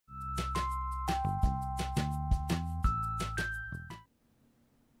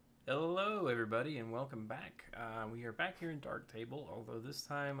Hello everybody and welcome back. We are back here in Darktable, although this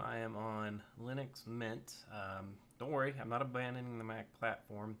time I am on Linux Mint. Don't worry, I'm not abandoning the Mac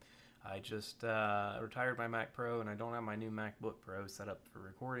platform. I just retired my Mac Pro and I don't have my new MacBook Pro set up for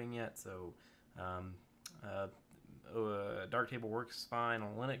recording yet, so um, uh, Darktable works fine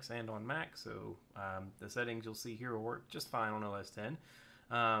on Linux and on Mac, so the settings you'll see here will work just fine on OS X.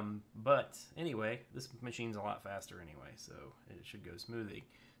 But anyway, this machine's a lot faster anyway, so it should go smoothly.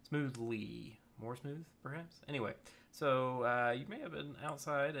 More smooth, perhaps? Anyway, so you may have been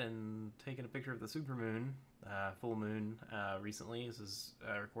outside and taken a picture of the supermoon, full moon, recently. This is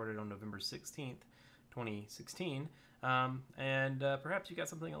recorded on November 16th, 2016. And perhaps you got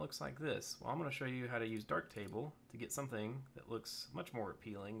something that looks like this. Well, I'm going to show you how to use Darktable to get something that looks much more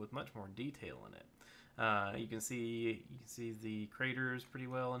appealing with much more detail in it. You can see the craters pretty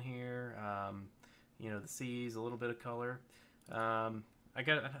well in here. You know, the seas, a little bit of color. I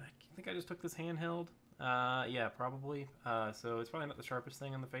think I just took this handheld. Yeah, probably. So it's probably not the sharpest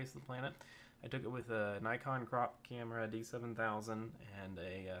thing on the face of the planet. I took it with a Nikon crop camera D7000 and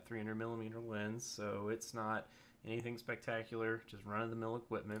a 300mm lens, so it's not anything spectacular, just run-of-the-mill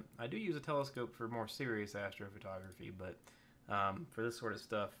equipment. I do use a telescope for more serious astrophotography, but for this sort of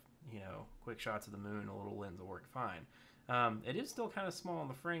stuff, you know, quick shots of the moon, a little lens will work fine. It is still kind of small in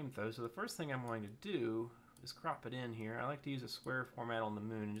the frame, though, so the first thing I'm going to do is crop it in here. I like to use a square format on the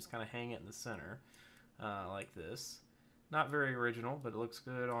moon and just kind of hang it in the center, like this. Not very original, but it looks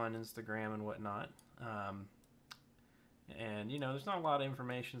good on Instagram and whatnot. And, you know, there's not a lot of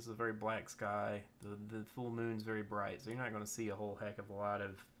information. It's a very black sky. The full moon's very bright, so you're not going to see a whole heck of a lot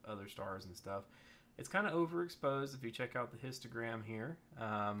of other stars and stuff. It's kind of overexposed if you check out the histogram here,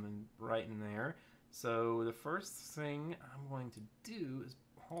 right in there. So the first thing I'm going to do is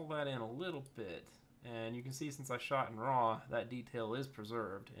haul that in a little bit. And you can see since I shot in RAW, that detail is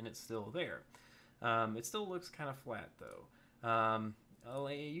preserved and it's still there. It still looks kind of flat though.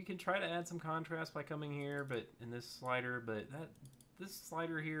 You can try to add some contrast by coming here, but in this slider, this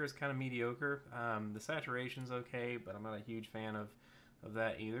slider here is kind of mediocre. The saturation's okay, but I'm not a huge fan of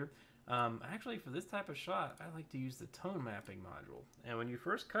that either. Actually, for this type of shot, I like to use the tone mapping module. And when you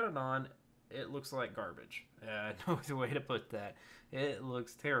first cut it on, it looks like garbage. No other way to put that. It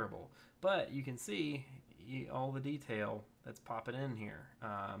looks terrible. But you can see all the detail that's popping in here.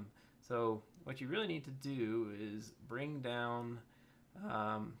 So what you really need to do is bring down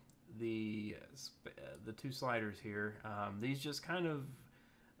the two sliders here. These just kind of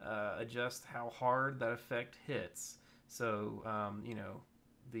adjust how hard that effect hits. So you know,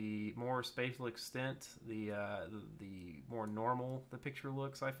 the more spatial extent, the more normal the picture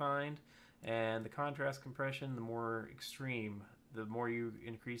looks, I find. And the contrast compression, the more extreme, the more you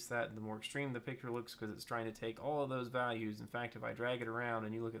increase that, the more extreme the picture looks, because it's trying to take all of those values. In fact, if I drag it around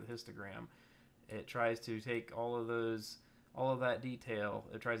and you look at the histogram, it tries to take all of that detail,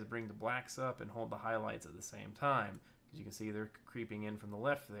 it tries to bring the blacks up and hold the highlights at the same time. As you can see, they're creeping in from the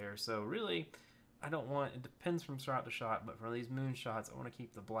left there. So really, I don't want, it depends from shot to shot, but for these moon shots, I want to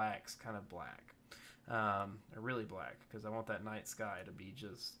keep the blacks kind of black, or really black, because I want that night sky to be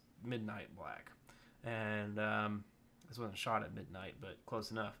just midnight black. And this wasn't shot at midnight, but close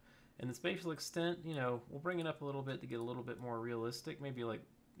enough. And the spatial extent, you know, we'll bring it up a little bit to get a little bit more realistic, maybe like,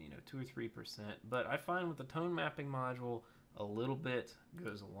 you know, 2 or 3%. But I find with the tone mapping module, a little bit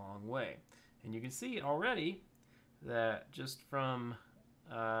goes a long way. And you can see already that just from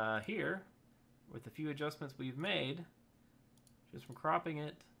here, with the few adjustments we've made, just from cropping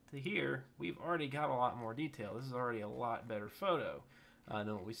it to here, we've already got a lot more detail. This is already a lot better photo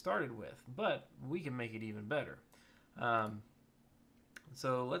than what we started with, but we can make it even better.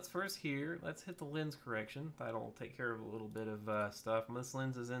 So let's hit the lens correction. That'll take care of a little bit of stuff. This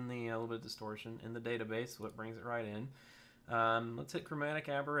lens is in the a little bit of distortion in the database, so it brings it right in. Let's hit Chromatic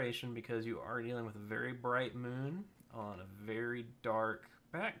Aberration, because you are dealing with a very bright moon on a very dark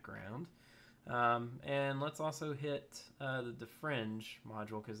background. And let's also hit the fringe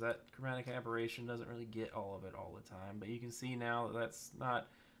module, because that Chromatic Aberration doesn't really get all of it all the time. But you can see now that that's not,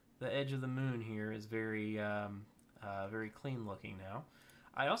 the edge of the moon here is very very clean looking now.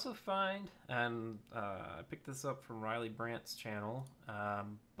 I also find, and I picked this up from Riley Brandt's channel,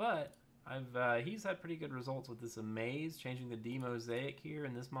 but he's had pretty good results with this Amaze, changing the demosaic here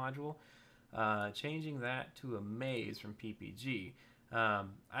in this module, changing that to Amaze from PPG. I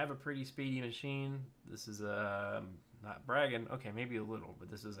have a pretty speedy machine. This is not bragging, okay, maybe a little,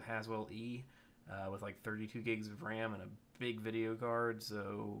 but this is a Haswell E with like 32 gigs of RAM and a big video card,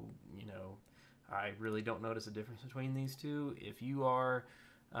 so, you know, I really don't notice a difference between these two. If you are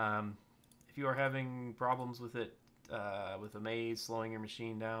having problems with it with Amaze slowing your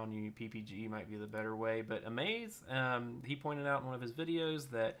machine down, PPG might be the better way. But Amaze, he pointed out in one of his videos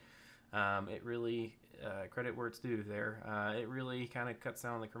that it really, credit where it's due there, it really kind of cuts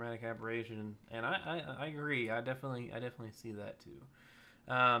down on the chromatic aberration, and I agree. I definitely see that too.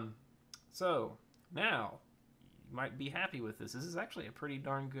 So now you might be happy with this. This is actually a pretty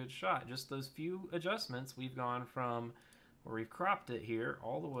darn good shot. Just those few adjustments, we've gone from where we've cropped it here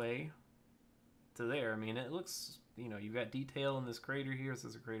all the way to there. I mean, it looks, you know, you've got detail in this crater here. This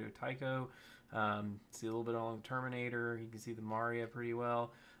is a crater Tycho. See a little bit along the Terminator. You can see the Maria pretty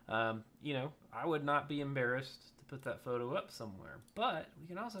well. You know, I would not be embarrassed to put that photo up somewhere, but we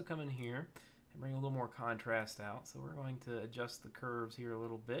can also come in here and bring a little more contrast out. So we're going to adjust the curves here a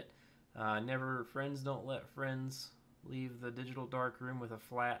little bit. Friends don't let friends leave the digital darkroom with a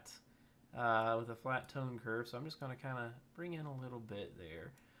flat tone curve. So I'm just going to kind of bring in a little bit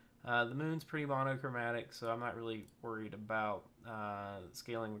there. The moon's pretty monochromatic, so I'm not really worried about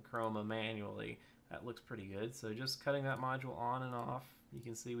scaling the chroma manually. That looks pretty good. So just cutting that module on and off, you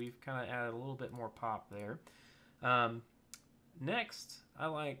can see we've kind of added a little bit more pop there. Next, I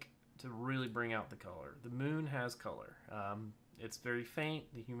like to really bring out the color. The moon has color. It's very faint.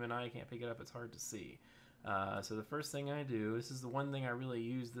 The human eye can't pick it up. It's hard to see. So the first thing I do, this is the one thing I really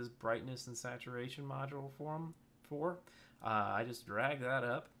use this brightness and saturation module for. I just drag that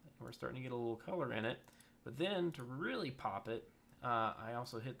up. We're starting to get a little color in it. But then to really pop it, I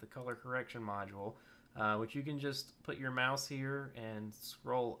also hit the color correction module, which you can just put your mouse here and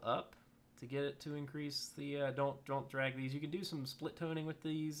scroll up to get it to increase the, don't drag these. You can do some split toning with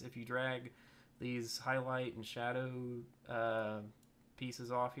these. If you drag these highlight and shadow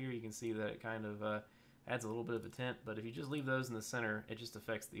pieces off here, you can see that it kind of adds a little bit of a tint. But if you just leave those in the center, it just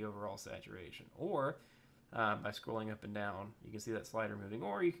affects the overall saturation. Or by scrolling up and down, you can see that slider moving.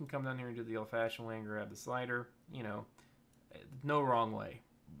 Or you can come down here and do the old-fashioned way and grab the slider. You know, no wrong way.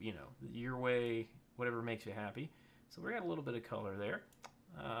 You know, your way, whatever makes you happy. So we got a little bit of color there.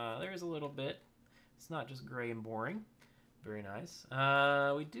 There's a little bit. It's not just gray and boring. Very nice.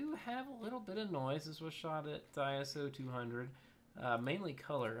 We do have a little bit of noise. This was shot at ISO 200. Mainly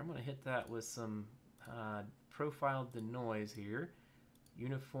color. I'm going to hit that with some profiled denoise here.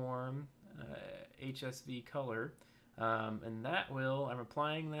 Uniform HSV color. And that will, I'm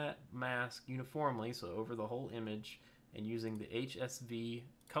applying that mask uniformly, so over the whole image, and using the HSV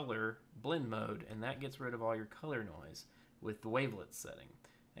color blend mode, and that gets rid of all your color noise with the wavelet setting.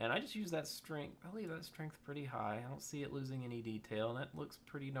 And I just use that strength. I leave that strength pretty high. I don't see it losing any detail, and that looks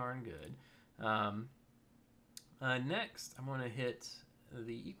pretty darn good. Next, I'm going to hit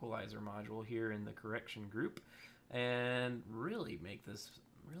the equalizer module here in the correction group and really make this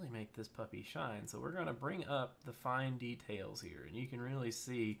puppy shine. So we're going to bring up the fine details here, and you can really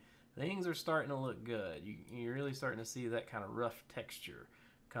see things are starting to look good. You're really starting to see that kind of rough texture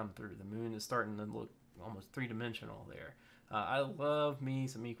come through. The moon is starting to look almost three-dimensional there. I love me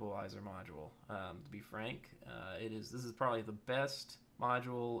some equalizer module. To be frank, this is probably the best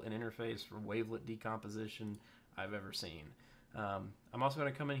module and interface for wavelet decomposition I've ever seen. I'm also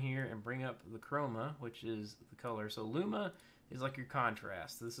going to come in here and bring up the chroma, which is the color. So luma is like your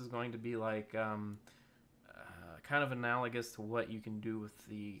contrast. This is going to be like kind of analogous to what you can do with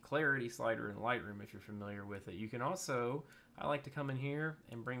the clarity slider in Lightroom if you're familiar with it. You can also, I like to come in here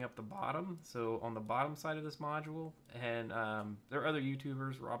and bring up the bottom. So on the bottom side of this module, and there are other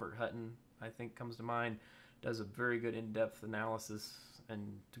YouTubers, Robert Hutton I think comes to mind, does a very good in-depth analysis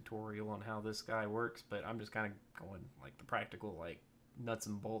and tutorial on how this guy works, but I'm just kind of going like the practical, like nuts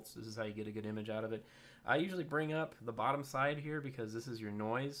and bolts. This is how you get a good image out of it. I usually bring up the bottom side here because this is your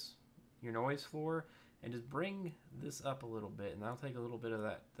noise floor, and just bring this up a little bit, and I'll take a little bit of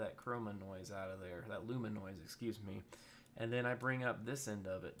that chroma noise out of there, that luma noise, excuse me, and then I bring up this end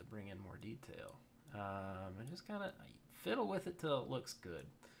of it to bring in more detail, and just kind of fiddle with it till it looks good.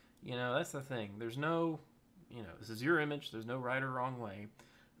 You know, that's the thing. There's no, you know, this is your image. There's no right or wrong way,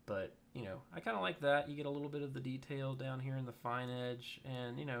 but you know, I kind of like that. You get a little bit of the detail down here in the fine edge,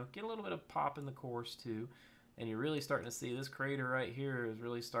 and you know, get a little bit of pop in the coarse too. And you're really starting to see this crater right here is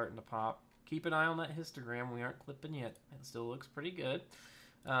really starting to pop. Keep an eye on that histogram. We aren't clipping yet. It still looks pretty good.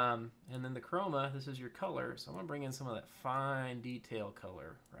 And then the chroma, this is your color. So I'm going to bring in some of that fine detail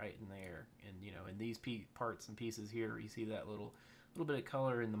color right in there. And, you know, in these parts and pieces here, you see that little bit of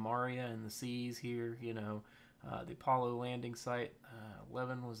color in the Maria and the seas here, you know. The Apollo landing site,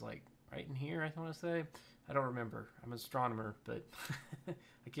 11 was like right in here, I want to say. I don't remember. I'm an astronomer, but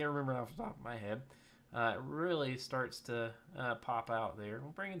I can't remember off the top of my head. It really starts to pop out there.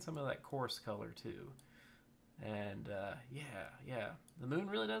 We'll bring in some of that coarse color too. And yeah, the moon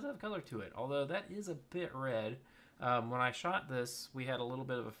really does have color to it, although that is a bit red. When I shot this, we had a little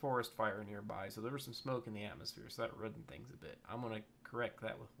bit of a forest fire nearby, so there was some smoke in the atmosphere, so that reddened things a bit. I'm going to correct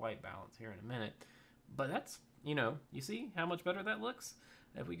that with white balance here in a minute. But that's, you see how much better that looks?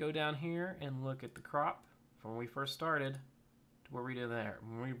 If we go down here and look at the crop from when we first started to where we did there,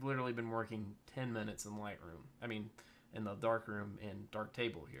 we've literally been working 10 minutes in Lightroom. I mean, in the darkroom in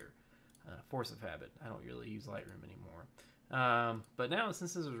Darktable here. Force of habit. I don't really use Lightroom anymore. But now,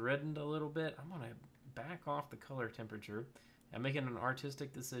 since this is reddened a little bit, I'm going to back off the color temperature. I'm making an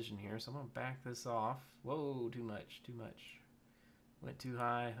artistic decision here, so I'm going to back this off. Whoa, too much, too much. Went too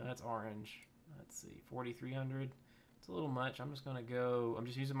high. That's orange. Let's see, 4300. It's a little much. I'm just going to go, I'm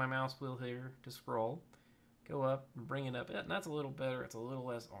just using my mouse wheel here to scroll. Go up and bring it up. And that's a little better. It's a little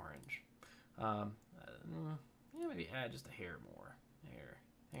less orange. Yeah, maybe add just a hair more.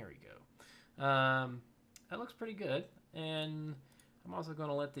 There we go. That looks pretty good. And I'm also going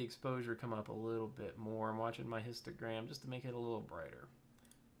to let the exposure come up a little bit more. I'm watching my histogram just to make it a little brighter.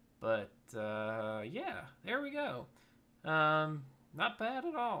 But, yeah, there we go. Not bad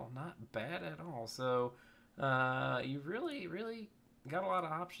at all. Not bad at all. So, you really, really got a lot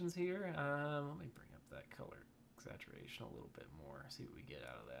of options here. Let me bring up that color saturation a little bit more. See what we get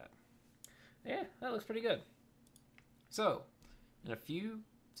out of that. Yeah, that looks pretty good. So, in a few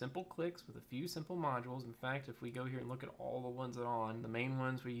simple clicks with a few simple modules. In fact, if we go here and look at all the ones that are on, the main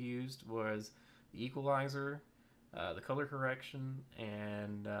ones we used was the equalizer, the color correction,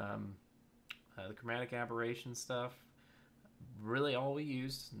 and the chromatic aberration stuff. Really all we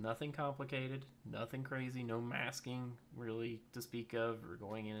used, nothing complicated, nothing crazy, no masking really to speak of, or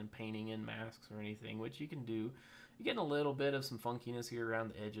going in and painting in masks or anything, which you can do. You're getting a little bit of some funkiness here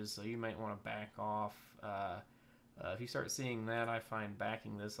around the edges, so you might want to back off. If you start seeing that, I find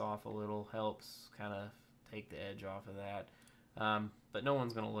backing this off a little helps kind of take the edge off of that. But no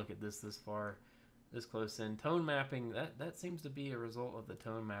one's going to look at this far, this close in. Tone mapping, that seems to be a result of the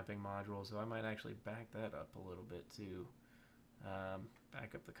tone mapping module, so I might actually back that up a little bit too.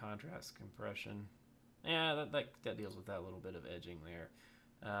 Back up the contrast compression. Yeah, that deals with that little bit of edging there.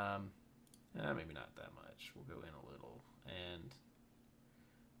 Maybe not that much. We'll go in a little and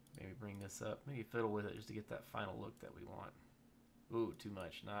maybe bring this up. Maybe fiddle with it just to get that final look that we want. Ooh, too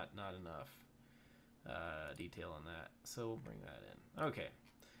much. Not enough detail on that. So we'll bring that in. Okay.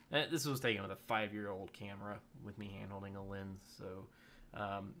 And this was taken with a 5-year-old camera with me hand-holding a lens. So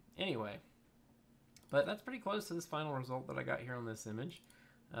anyway. But that's pretty close to this final result that I got here on this image.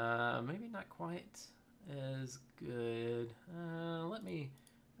 Maybe not quite as good. Let me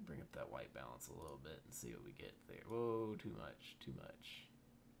bring up that white balance a little bit and see what we get there. Whoa, too much, too much.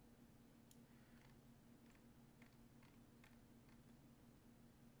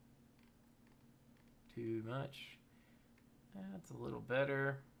 Too much. That's a little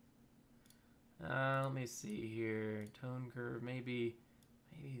better. Let me see here. Tone curve, maybe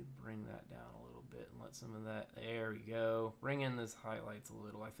bring that down a little bit and let some of that, there we go. Bring in this highlights a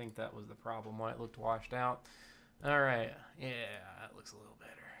little. I think that was the problem, why it looked washed out. All right, yeah, that looks a little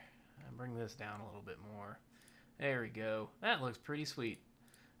better. And bring this down a little bit more. There we go. That looks pretty sweet.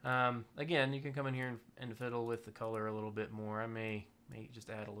 Again, you can come in here and fiddle with the color a little bit more. I may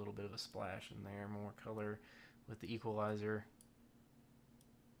just add a little bit of a splash in there, more color with the equalizer.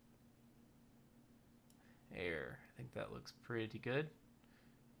 There, I think that looks pretty good.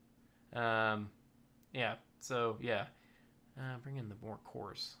 Yeah, so yeah, bring in the more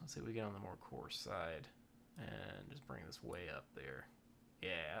coarse. Let's see what we get on the more coarse side, and just bring this way up there.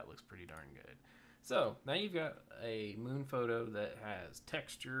 Yeah, that looks pretty darn good. So now you've got a moon photo that has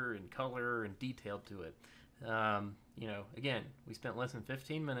texture and color and detail to it. You know, again, we spent less than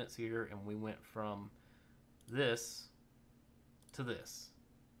 15 minutes here, and we went from this to this.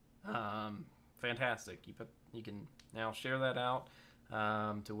 Fantastic. You can now share that out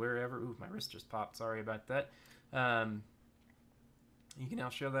to wherever. Ooh, my wrist just popped. Sorry about that. You can now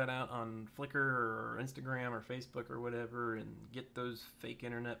share that out on Flickr or Instagram or Facebook or whatever, and get those fake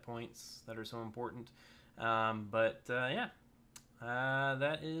internet points that are so important. Yeah,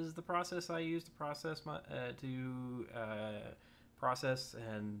 that is the process I use to process my process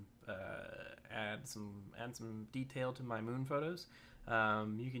and add some detail to my moon photos.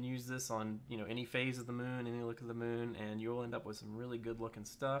 You can use this on any phase of the moon, any look of the moon, and you'll end up with some really good looking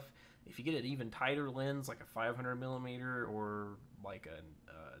stuff. If you get an even tighter lens, like a 500mm or like a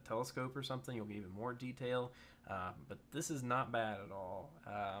telescope or something, you'll get even more detail. But this is not bad at all.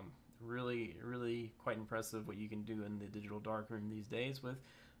 Really, really quite impressive what you can do in the digital darkroom these days with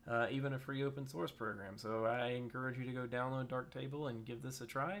even a free open source program. So I encourage you to go download Darktable and give this a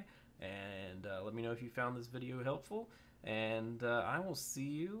try. And let me know if you found this video helpful. And I will see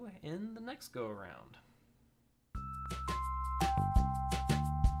you in the next go around.